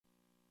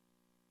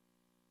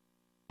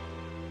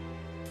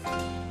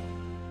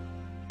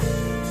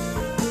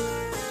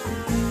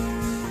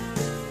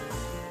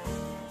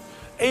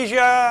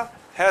Asia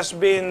has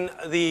been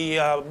the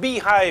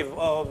beehive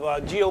of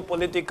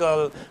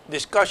geopolitical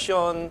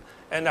discussion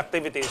and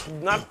activities,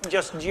 not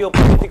just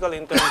geopolitical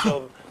in terms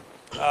of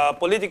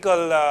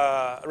political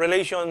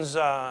relations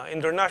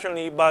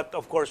internationally, but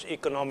of course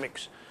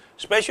economics,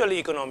 especially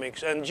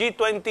economics. And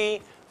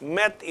G20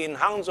 met in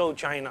Hangzhou,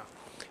 China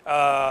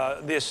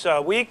this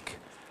week,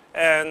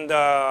 and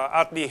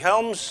at the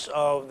helms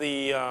of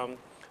the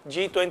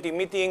G20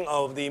 meeting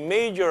of the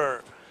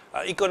major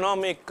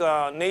economic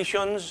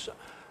nations,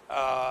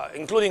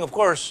 including, of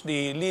course,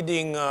 the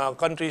leading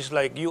countries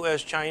like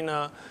US,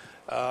 China,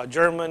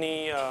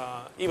 Germany,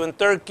 even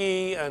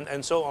Turkey,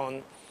 and so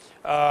on.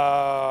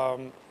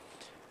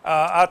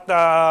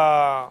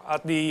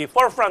 At the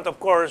forefront, of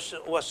course,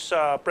 was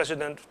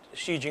President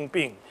Xi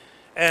Jinping.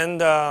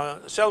 And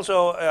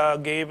Celso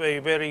gave a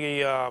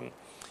very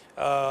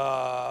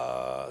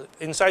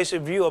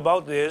incisive view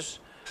about this.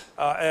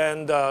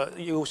 And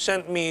you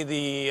sent me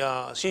the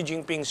Xi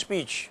Jinping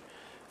speech,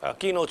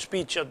 keynote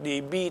speech at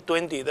the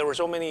B20. There were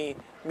so many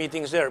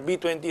meetings there.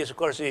 B20 is, of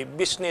course, the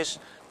business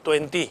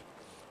 20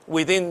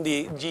 within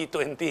the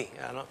G20.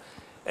 You know?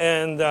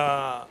 And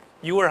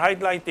you were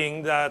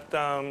highlighting that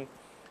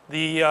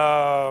the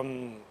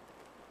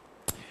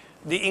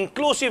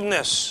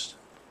inclusiveness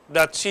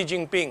that Xi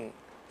Jinping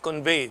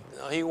conveyed.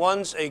 He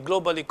wants a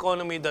global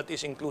economy that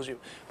is inclusive.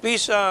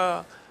 Please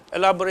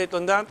elaborate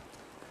on that.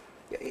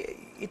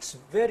 It's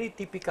very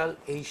typical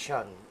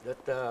Asian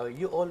that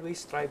you always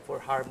strive for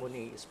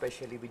harmony,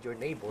 especially with your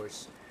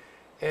neighbors,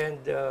 and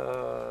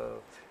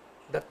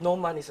that no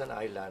man is an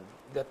island.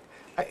 That,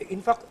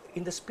 in fact,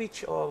 in the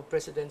speech of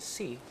President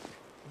Xi,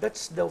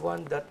 that's the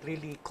one that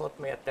really caught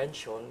my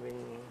attention when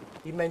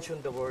he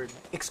mentioned the word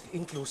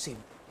inclusive.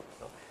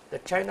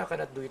 That China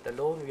cannot do it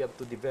alone. We have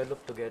to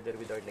develop together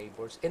with our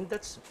neighbors, and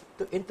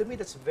to me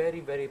that's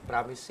very, very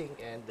promising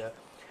and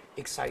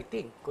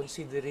exciting,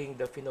 considering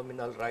the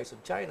phenomenal rise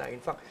of China. In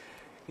fact,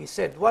 he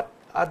said what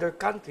other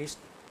countries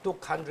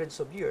took hundreds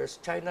of years,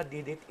 China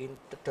did it in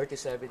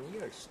 37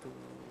 years to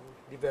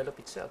develop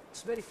itself.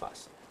 It's very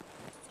fast.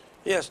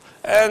 Yes,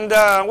 and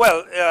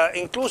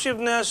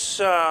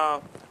inclusiveness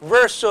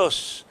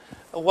versus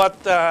what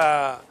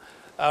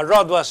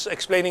Rod was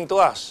explaining to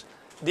us,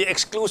 the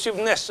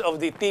exclusiveness of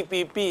the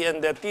TPP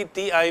and the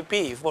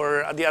TTIP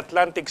for the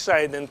Atlantic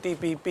side and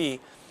TPP,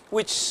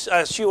 which,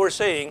 as you were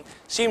saying,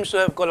 seems to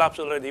have collapsed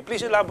already.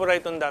 Please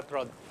elaborate on that,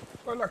 Rod.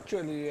 Well,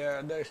 actually,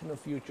 there is no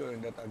future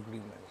in that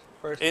agreement.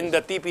 First, in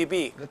the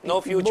TPP,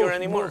 no future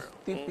anymore.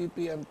 Both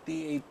TPP and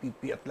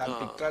TAPP,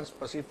 Atlantic,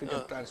 Trans-Pacific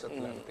and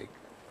Transatlantic.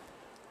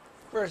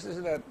 First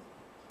is that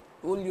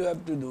all you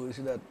have to do is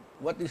that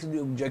what is the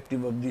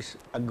objective of this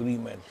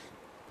agreement?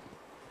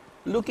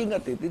 Looking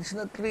at it, it's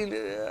not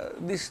really,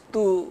 these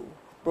two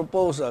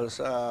proposals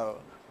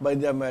by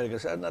the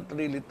Americans are not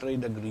really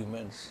trade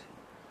agreements.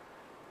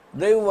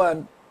 They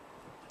want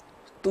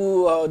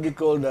to, how do you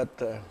call that,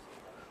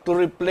 to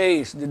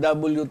replace the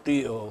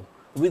WTO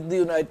with the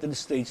United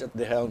States at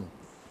the helm.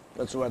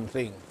 That's one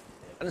thing.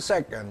 And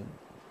second,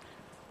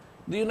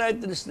 the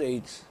United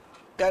States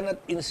cannot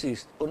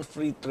insist on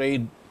free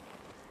trade.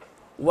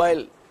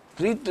 While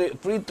free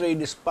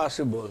trade is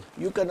possible,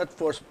 you cannot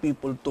force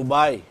people to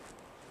buy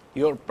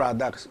your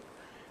products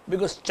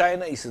because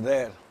China is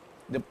there.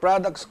 The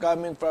products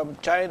coming from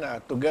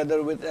China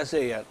together with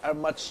ASEAN are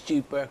much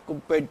cheaper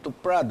compared to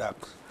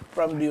products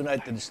from the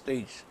United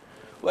States.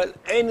 Well,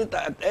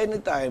 at any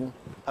time,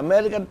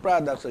 American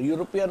products or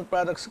European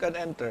products can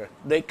enter,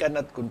 they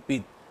cannot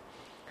compete.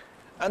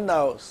 And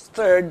now,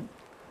 third,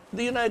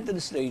 the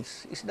United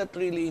States is not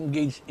really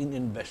engaged in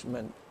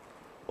investment.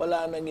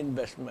 Wala nang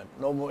investment,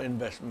 no more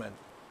investment.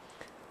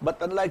 But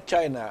unlike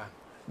China,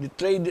 the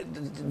trade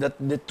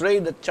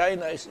that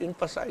China is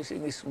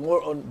emphasizing is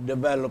more on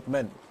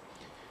development.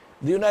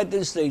 The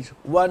United States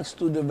wants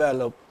to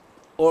develop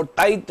or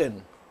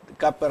tighten the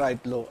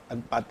copyright law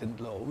and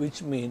patent law,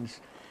 which means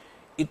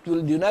the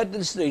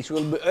United States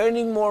will be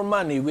earning more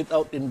money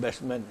without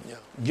investment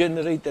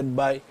generated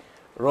by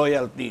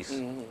royalties.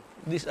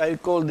 This, I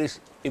call this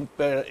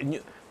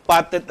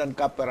patent and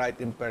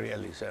copyright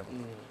imperialism.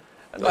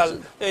 And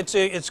well,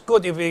 it's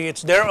good if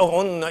it's their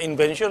own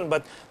invention,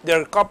 but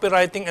they're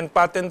copywriting and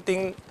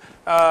patenting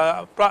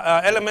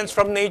elements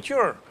from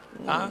nature,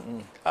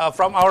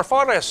 from our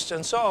forests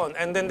and so on,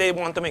 and then they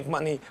want to make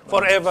money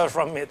forever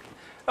from it.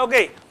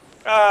 Okay,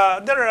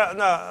 there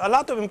are a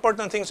lot of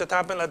important things that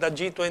happened at the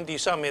G20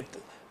 summit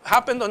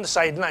happened on the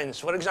sidelines.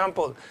 For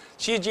example,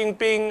 Xi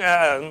Jinping,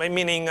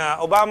 meaning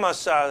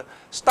Obama's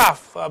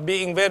staff,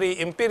 being very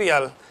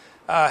imperial,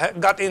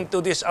 got into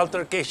this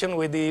altercation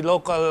with the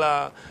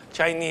local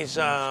Chinese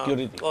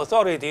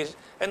authorities,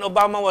 and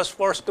Obama was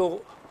forced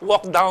to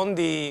walk down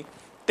the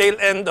tail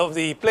end of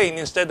the plane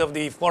instead of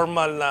the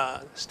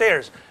formal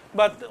stairs.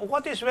 But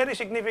what is very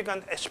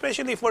significant,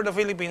 especially for the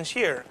Philippines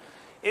here,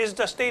 is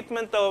the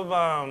statement of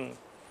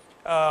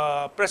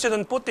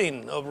President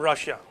Putin of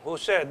Russia, who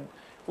said,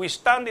 "We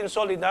stand in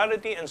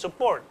solidarity and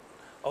support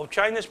of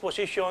China's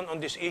position on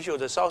this issue,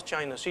 the South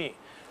China Sea."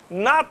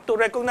 Not to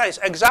recognize,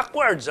 exact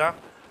words,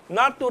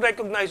 not to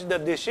recognize the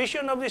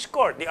decision of this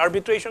court, the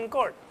arbitration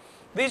court.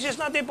 This is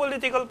not a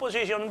political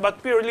position,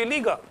 but purely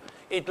legal.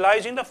 It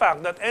lies in the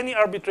fact that any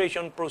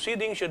arbitration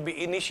proceeding should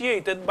be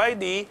initiated by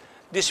the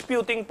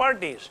disputing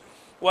parties,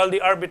 while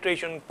the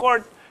arbitration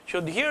court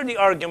should hear the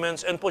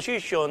arguments and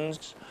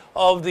positions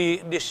of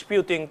the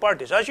disputing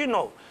parties. As you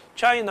know,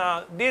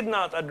 China did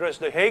not address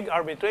the Hague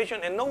arbitration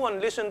and no one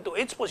listened to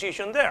its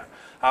position there.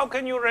 How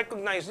can you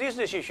recognize these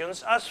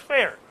decisions as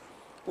fair?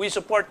 We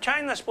support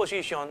China's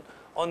position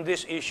on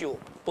this issue,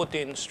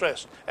 Putin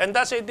stressed. And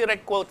that's a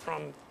direct quote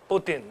from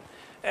Putin.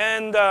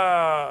 And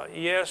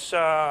yes,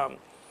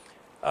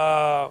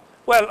 well,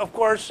 of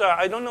course,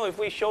 I don't know if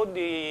we showed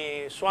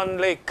the Swan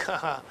Lake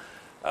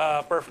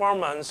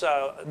performance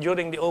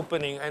during the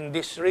opening, and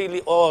this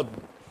really awed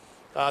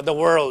the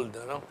world.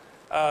 You know?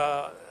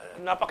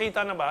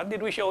 Napakita na ba?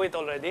 Did we show it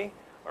already?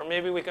 Or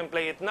maybe we can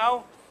play it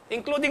now,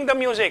 including the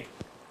music,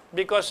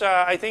 because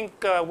I think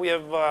we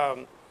have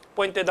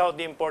pointed out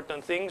the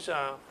important things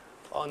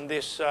on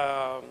this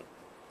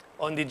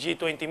on the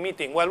G20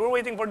 meeting. While we're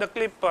waiting for the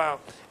clip,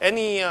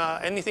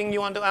 anything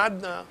you want to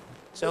add,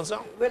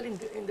 Celso? Well,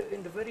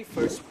 in the very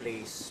first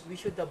place, we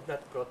should have not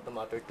brought the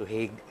matter to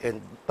Hague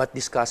but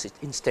discuss it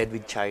instead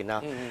with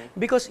China,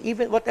 because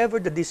even whatever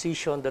the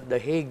decision that the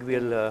Hague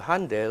will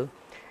handle,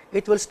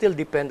 it will still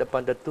depend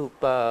upon the two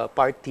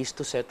parties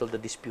to settle the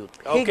dispute.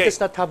 Hague does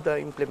not have the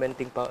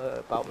implementing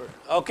power.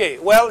 Okay.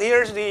 Well,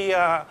 here's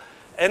the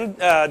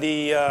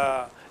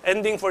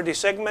ending for this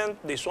segment,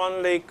 the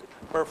Swan Lake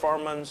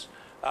performance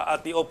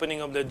at the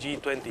opening of the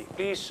G20.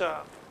 Please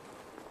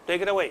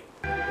take it away.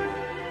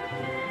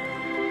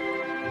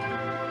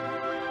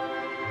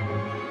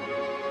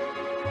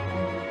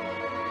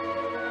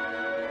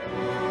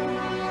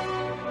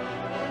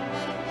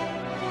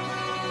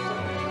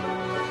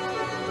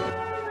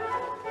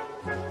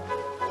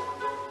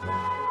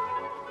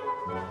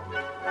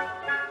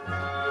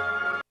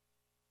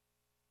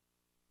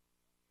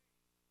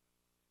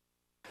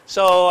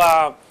 So,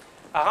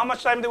 how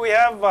much time do we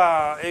have?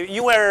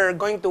 You were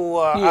going to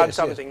add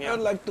something. Yes. Yeah?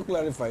 I'd like to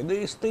clarify.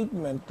 The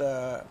statement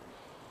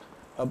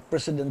of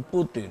President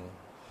Putin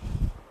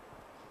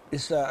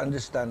is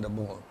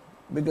understandable.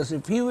 Because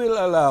if he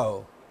will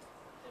allow,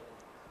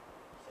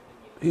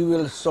 he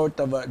will sort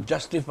of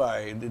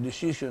justify the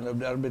decision of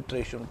the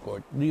arbitration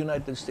court, the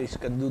United States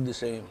can do the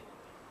same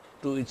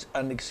to its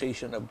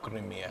annexation of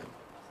Crimea.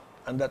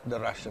 And that the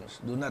Russians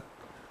will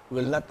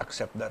not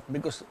accept that.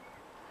 Because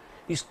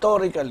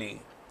historically,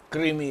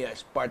 Crimea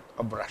is part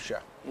of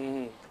Russia.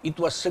 It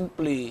was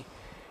simply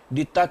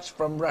detached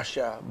from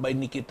Russia by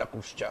Nikita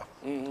Khrushchev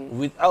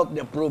without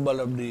the approval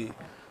of the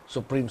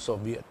Supreme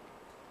Soviet.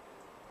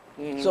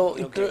 So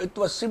it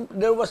was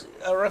there was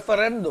a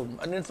referendum,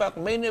 and in fact,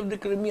 many of the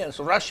Crimeans,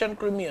 Russian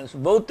Crimeans,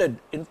 voted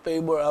in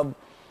favor of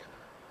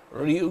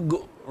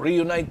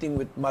reuniting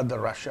with Mother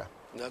Russia.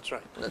 That's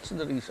right. That's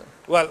the reason.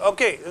 Well,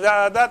 okay,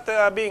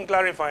 that being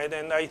clarified,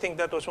 and I think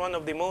that was one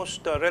of the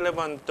most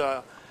relevant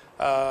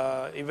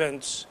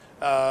events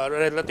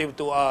relative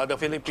to the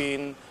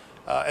Philippine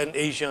and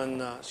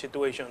Asian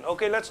situation.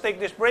 Okay, let's take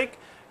this break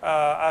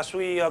as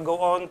we go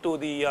on to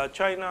the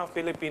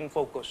China-Philippine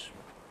focus.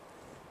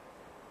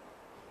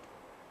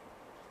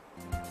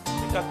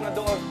 Ikat na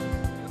doon.